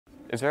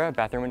Is there a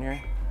bathroom in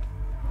here?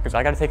 Because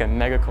I gotta take a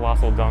mega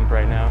colossal dump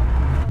right now.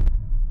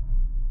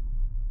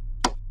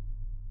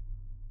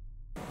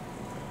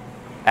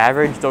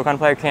 Average Dokkan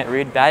player can't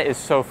read? That is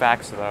so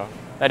facts though.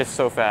 That is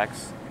so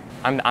facts.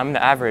 I'm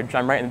the average.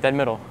 I'm right in the dead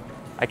middle.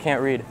 I can't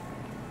read.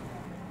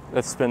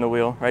 Let's spin the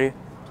wheel. Ready?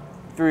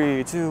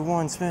 3, 2,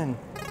 1, spin.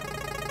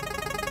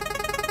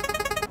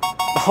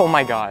 Oh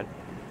my god.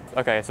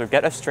 Okay, so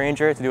get a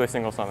stranger to do a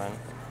single summon.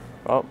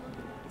 Well,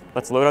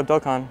 let's load up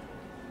Dokkan.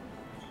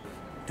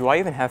 Do I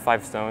even have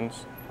 5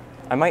 stones?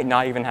 I might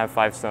not even have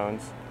 5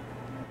 stones.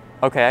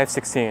 Okay, I have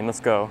 16. Let's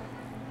go.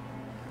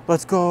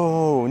 Let's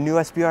go! New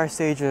SBR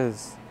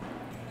stages.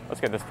 Let's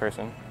get this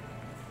person.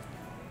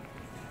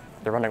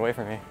 They're running away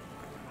from me.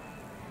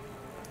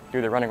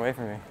 Dude, they're running away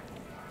from me.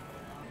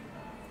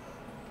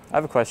 I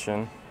have a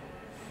question,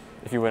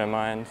 if you wouldn't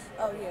mind.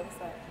 Oh yeah, what's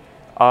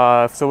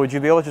that? So would you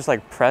be able to just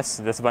like press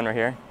this button right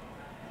here?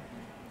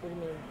 What do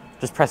you mean?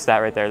 Just press that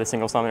right there, the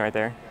single summon right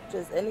there.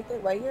 Just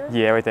anything right here?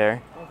 Yeah, right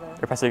there.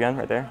 Okay. Or press it again,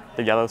 right there.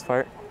 The yellow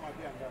part.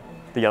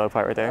 The yellow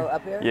part right there. Oh,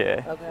 up here?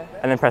 Yeah. Okay.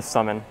 And then press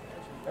summon.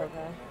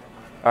 Okay.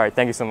 All right,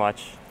 thank you so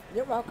much.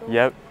 You're welcome.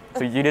 Yep.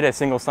 So you did a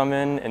single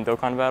summon in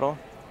Dokkan battle.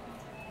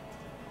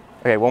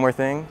 Okay, one more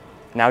thing.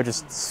 Now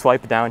just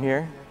swipe down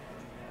here.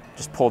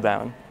 Just pull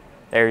down.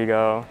 There you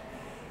go.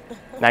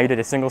 Now you did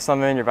a single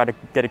summon. You're about to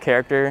get a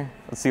character.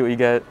 Let's see what you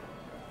get.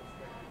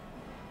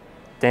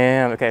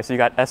 Damn. Okay, so you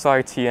got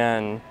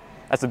SRTN.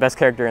 That's the best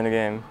character in the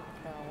game.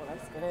 Oh, well,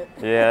 that's good.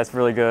 Yeah, that's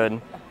really good.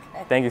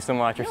 Okay. Thank you so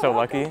much. You're so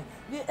lucky.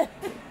 Yeah.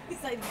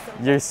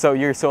 You're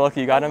so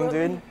lucky you got him,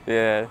 dude.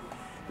 Yeah.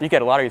 You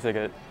get a lottery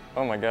ticket.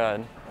 Oh my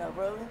god. Oh,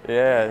 really?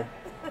 Yeah.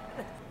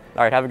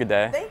 All right, have a good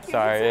day. Thank you.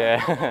 Sorry,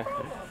 yeah.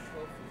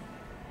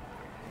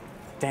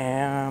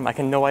 Damn, I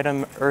can no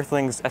item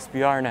Earthlings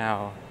SBR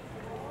now.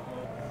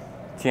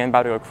 TN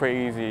about to go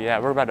crazy. Yeah,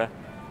 I'm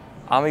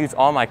gonna use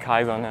all my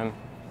Kais on him.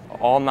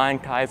 All 9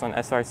 Kais on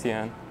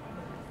SRCN.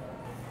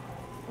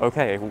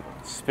 Okay,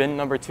 spin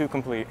number 2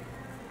 complete.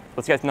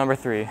 Let's get to number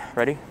 3.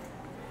 Ready?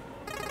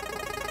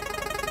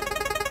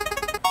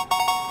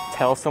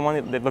 Tell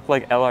someone they look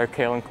like LR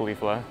Kale and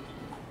Khalifa.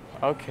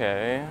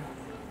 Okay,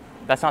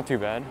 that's not too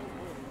bad.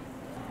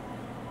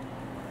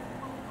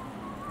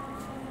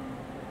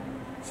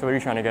 So what are you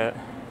trying to get?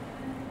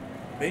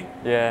 Me?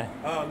 Yeah.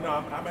 No,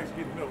 I'm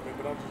actually getting milk,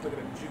 but I'm just looking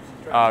at the juice.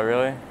 Oh,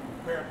 really?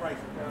 Compare prices.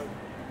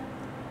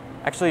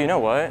 Actually, you know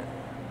what?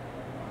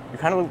 You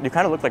kind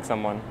of look like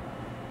someone.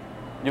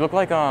 You look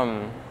like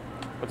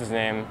what's his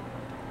name?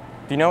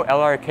 Do you know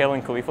LR Kale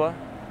and Khalifa?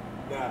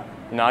 Nah.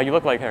 No, you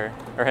look like her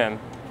or him.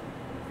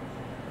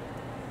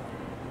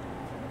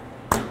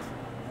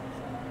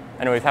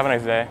 Anyways, have a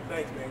nice day.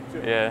 Thanks, man.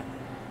 Sure. Yeah.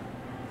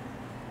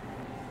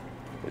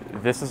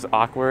 This is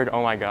awkward.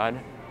 Oh my god.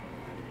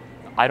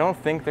 I don't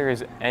think there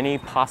is any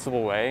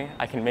possible way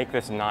I can make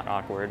this not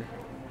awkward.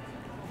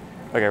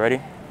 Okay, ready?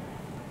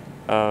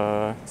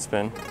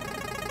 Spin.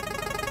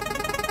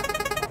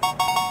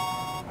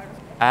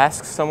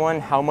 Ask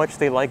someone how much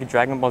they like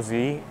Dragon Ball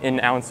Z in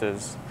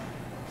ounces.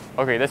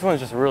 Okay, this one's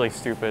just really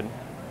stupid.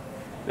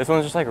 This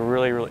one's just like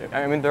really,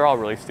 I mean, they're all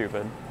really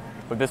stupid,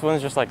 but this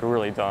one's just like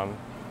really dumb.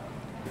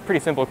 Pretty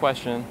simple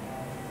question.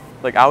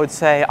 Like I would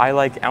say I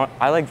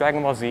like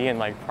Dragon Ball Z in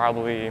like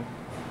probably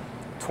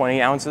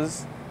 20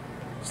 ounces,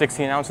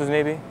 16 ounces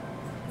maybe.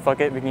 Fuck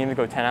it, we can even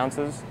go 10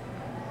 ounces.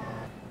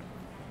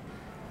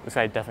 This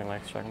guy definitely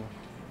likes Dragon Ball.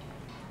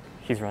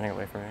 He's running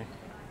away from me.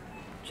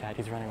 Chad,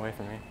 he's running away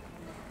from me.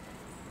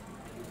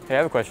 Hey, I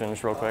have a question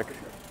just real quick.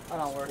 I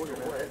don't work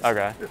here.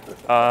 Okay.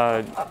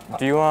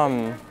 Do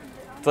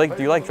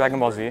you like Dragon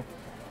Ball Z?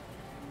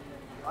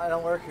 I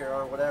don't work here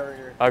or whatever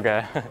you're.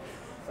 Okay.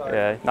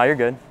 Yeah, no, you're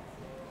good.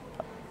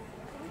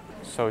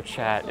 So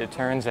chat, it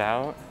turns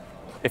out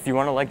if you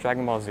want to like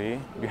Dragon Ball Z,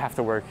 you have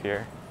to work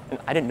here. And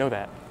I didn't know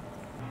that.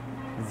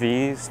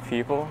 These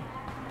people,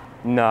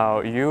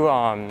 no,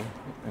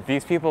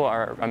 these people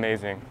are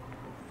amazing.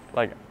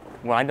 Like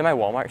when I did my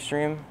Walmart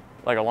stream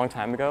like a long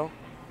time ago,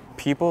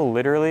 people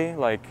literally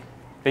like,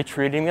 they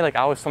treated me like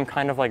I was some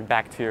kind of like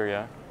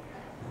bacteria.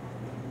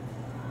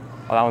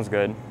 Oh, that one's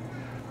good.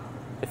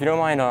 If you don't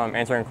mind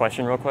answering a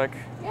question real quick.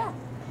 Yeah.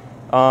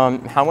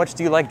 How much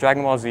do you like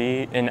Dragon Ball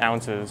Z in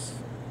ounces?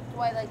 Do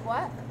I like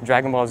what?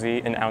 Dragon Ball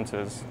Z in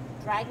ounces.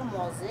 Dragon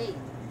Ball Z.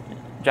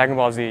 Dragon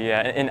Ball Z,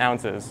 yeah, in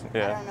ounces,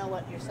 yeah. I don't know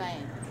what you're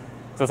saying.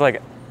 So it's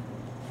like,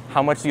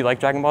 how much do you like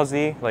Dragon Ball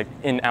Z, like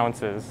in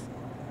ounces?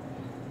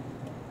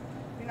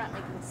 You're not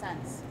making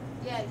sense.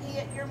 Yeah,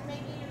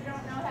 maybe you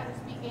don't know how to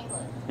speak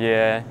English.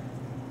 Yeah,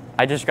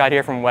 I just got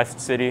here from West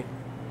City.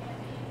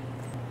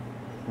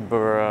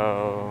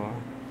 Bro.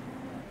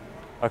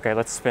 Okay,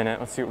 let's spin it.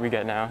 Let's see what we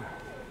get now.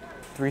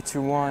 3,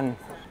 2, 1.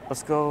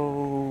 Let's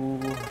go.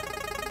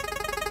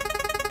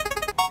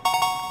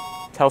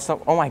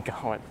 Oh my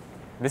god.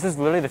 This is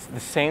literally the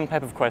same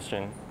type of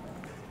question.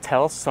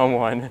 Tell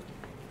someone,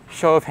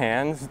 show of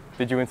hands,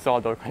 did you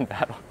install Dokkan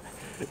Battle?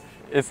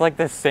 It's like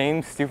the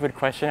same stupid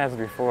question as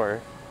before,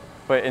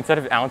 but instead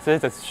of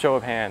ounces, it's show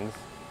of hands.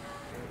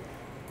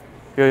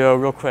 Yo,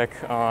 real quick.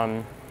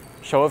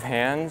 Show of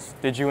hands,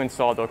 did you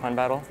install Dokkan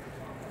Battle?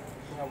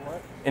 Yeah,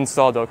 what?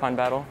 Install Dokkan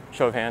Battle?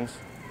 Show of hands.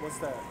 What's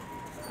that?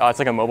 It's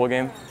like a mobile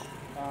game.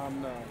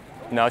 No.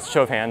 No, it's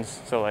show of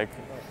hands, so like,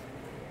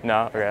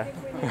 no,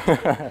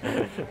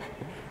 okay.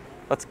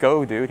 Let's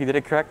go, dude, he did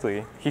it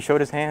correctly. He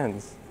showed his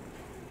hands.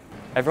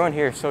 Everyone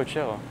here is so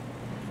chill.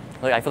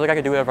 Like, I feel like I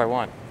could do whatever I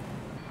want.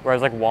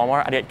 Whereas like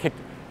Walmart, I get kicked,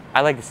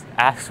 I like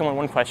ask someone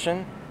one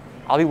question,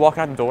 I'll be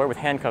walking out the door with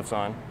handcuffs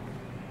on.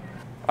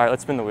 All right,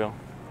 let's spin the wheel.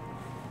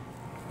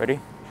 Ready?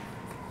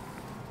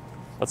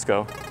 Let's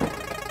go.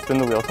 Spin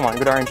the wheel, come on,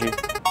 good RNG.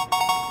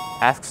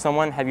 Ask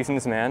someone, have you seen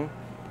this man?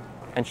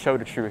 And show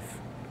the truth.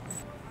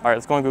 All right,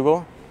 let's go on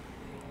Google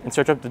and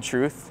search up the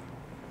truth.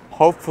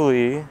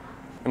 Hopefully,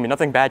 I mean,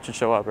 nothing bad should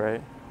show up,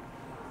 right?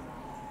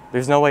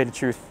 There's no way the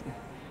truth.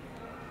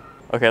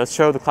 Okay, let's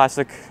show the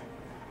classic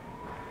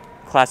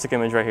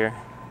image right here.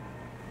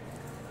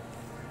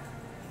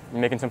 You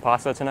making some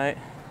pasta tonight?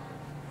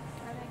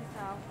 I think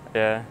so.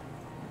 Yeah.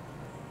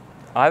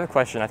 I have a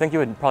question. I think you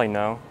would probably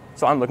know.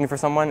 So I'm looking for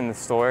someone in the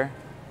store.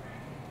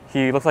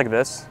 He looks like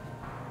this.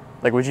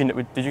 Like,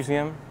 did you see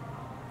him?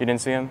 You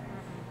didn't see him?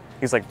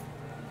 He's like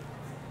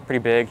pretty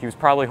big. He was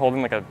probably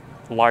holding like a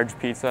large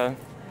pizza.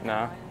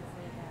 No?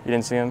 You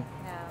didn't see him?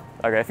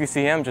 No. Okay, if you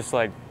see him, just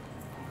like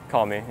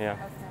call me. Yeah.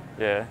 Okay.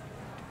 Yeah.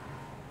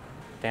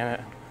 Damn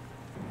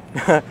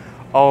it.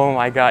 Oh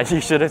my God,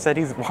 you should have said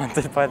he's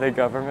wanted by the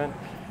government.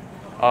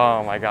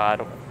 Oh my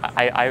God,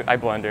 I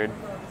blundered.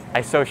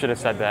 I so should have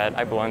said that.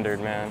 I blundered,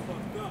 man.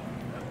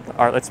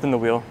 All right, let's spin the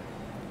wheel.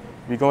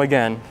 We go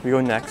again. We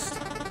go next.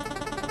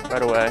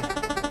 Right away.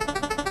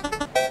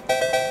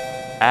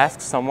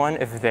 Ask someone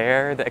if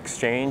they're the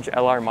exchange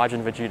LR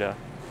Majin Vegeta.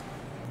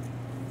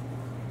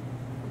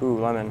 Ooh,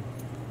 lemon.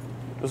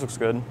 This looks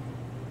good.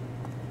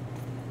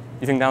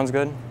 You think that one's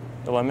good?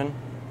 The lemon?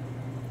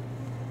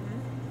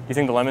 You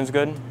think the lemon's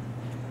good?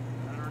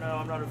 I don't know.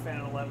 I'm not a fan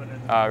of lemon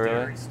and Really?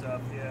 dairy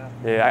stuff. Yeah.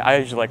 Yeah, I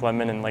usually like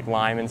lemon and like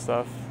lime and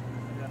stuff.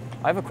 Yeah.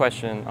 I have a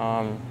question.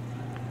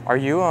 Are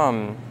you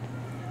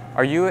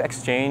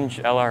exchange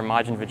LR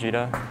Majin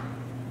Vegeta?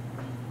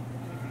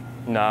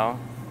 No?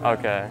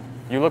 Okay.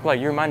 You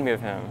remind me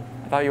of him.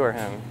 I thought you were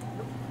him.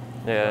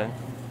 Yeah.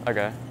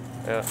 Okay.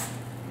 Yeah. So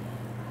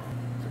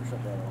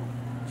shut that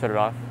off. Shut it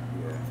off?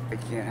 Yeah. I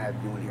can't have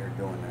you in here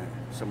doing that.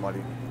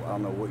 Somebody, I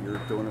don't know what you're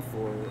doing it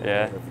for.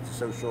 Yeah. If it's a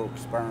social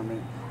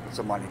experiment,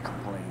 somebody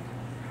complain.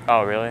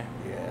 Oh, really?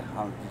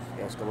 Yeah.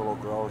 Ask a little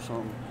girl or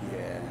something.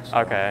 Yeah. So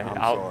Okay. I'm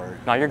sorry.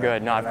 No, you're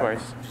good. No, of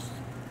course.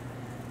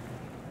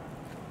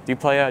 Do you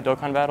play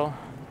Dokkan Battle?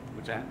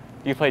 What's that?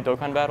 Do you play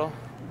Dokkan Battle?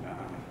 Nah.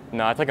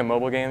 No, it's like a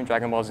mobile game,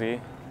 Dragon Ball Z.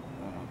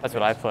 That's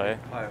what I play.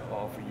 I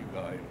offer you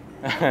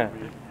guys.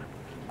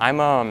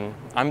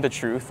 I'm the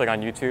truth, like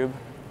on YouTube.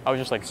 I was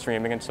just like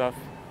streaming and stuff.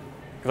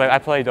 Cause like, I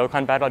play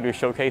Dokkan Battle, I do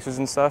showcases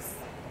and stuff.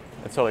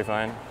 It's totally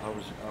fine. I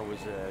was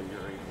your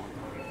age one.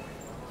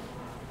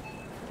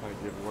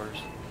 I did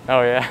worse.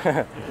 Oh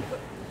yeah.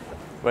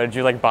 But did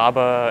you like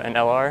Baba and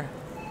LR?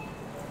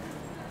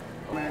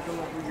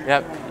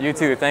 Yep, you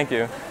too, thank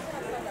you.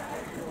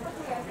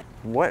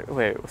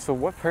 Wait, so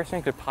what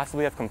person could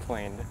possibly have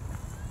complained?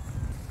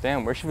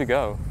 Damn, where should we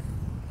go?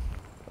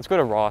 Let's go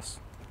to Ross.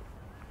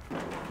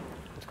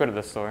 Let's go to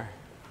this store.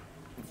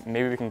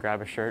 Maybe we can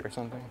grab a shirt or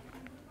something.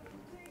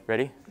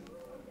 Ready?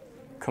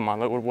 Come on,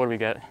 what do we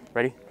get?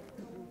 Ready?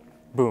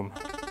 Boom.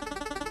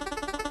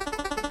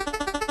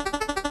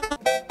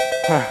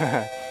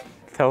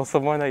 Tell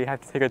someone that you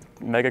have to take a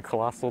mega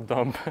colossal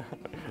dump.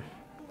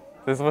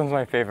 This one's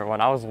my favorite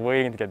one. I was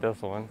waiting to get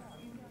this one.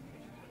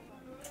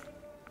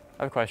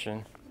 I have a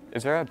question.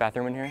 Is there a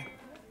bathroom in here?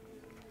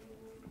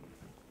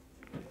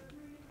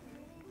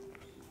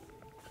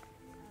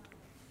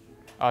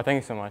 Oh,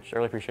 thank you so much. I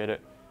really appreciate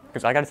it.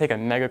 Because I gotta take a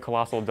mega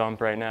colossal dump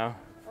right now.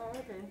 Oh,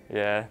 okay.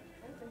 Yeah.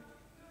 Okay.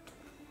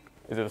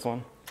 Is it this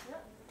one?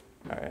 Yep.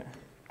 All right.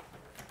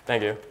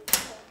 Thank you.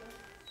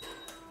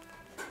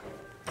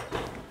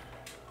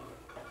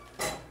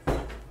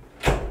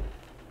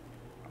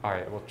 All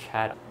right, well,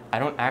 Chad, I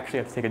don't actually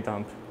have to take a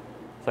dump.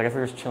 So I guess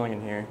we're just chilling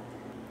in here.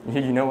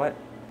 You know what?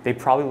 They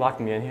probably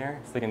locked me in here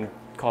so they can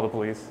call the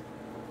police.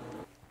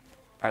 All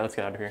right, let's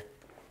get out of here.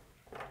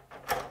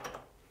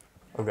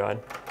 Oh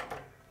God,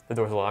 the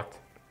door's locked.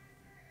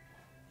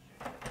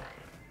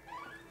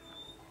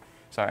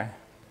 Sorry.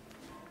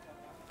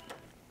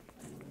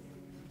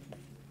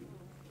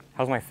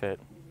 How's my fit?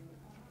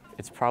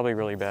 It's probably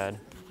really bad.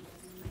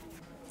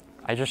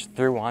 I just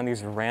threw on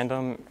these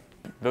random,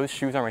 those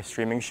shoes are my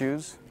streaming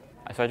shoes.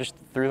 So I just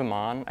threw them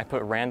on. I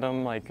put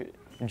random like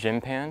gym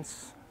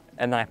pants,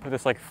 and then I put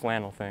this like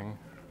flannel thing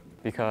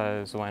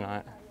because why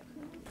not?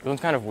 This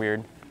one's kind of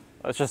weird.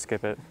 Let's just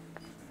skip it.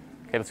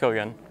 Okay, let's go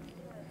again.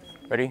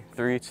 Ready?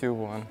 3, 2,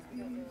 1.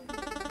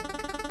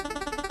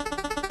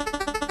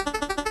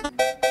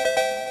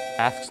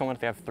 Ask someone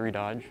if they have 3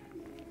 Dodge.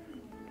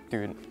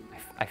 Dude,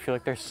 I feel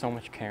like there's so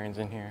much Karens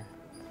in here.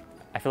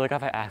 I feel like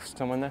if I ask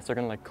someone this, they're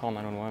gonna like call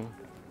 911.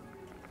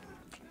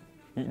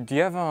 Do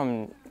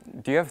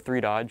you have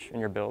 3 Dodge in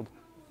your build?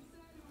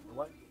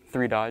 What?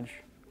 3 Dodge?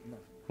 No.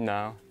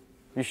 No.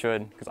 You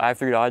should, because I have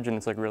 3 dodge and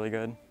it's like really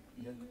good.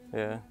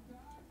 Yeah.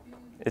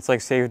 It's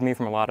like saved me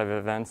from a lot of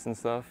events and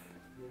stuff.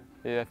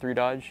 Yeah, 3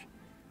 dodge.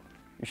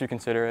 You should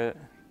consider it.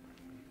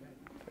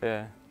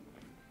 Yeah.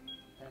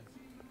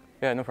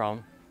 Yeah, no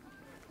problem.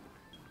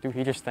 Dude,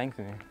 he just thanked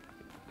me.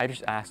 I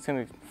just asked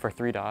him for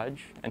 3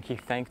 dodge and he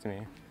thanked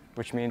me,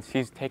 which means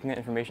he's taking that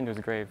information to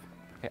his grave.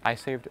 I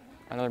saved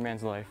another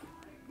man's life.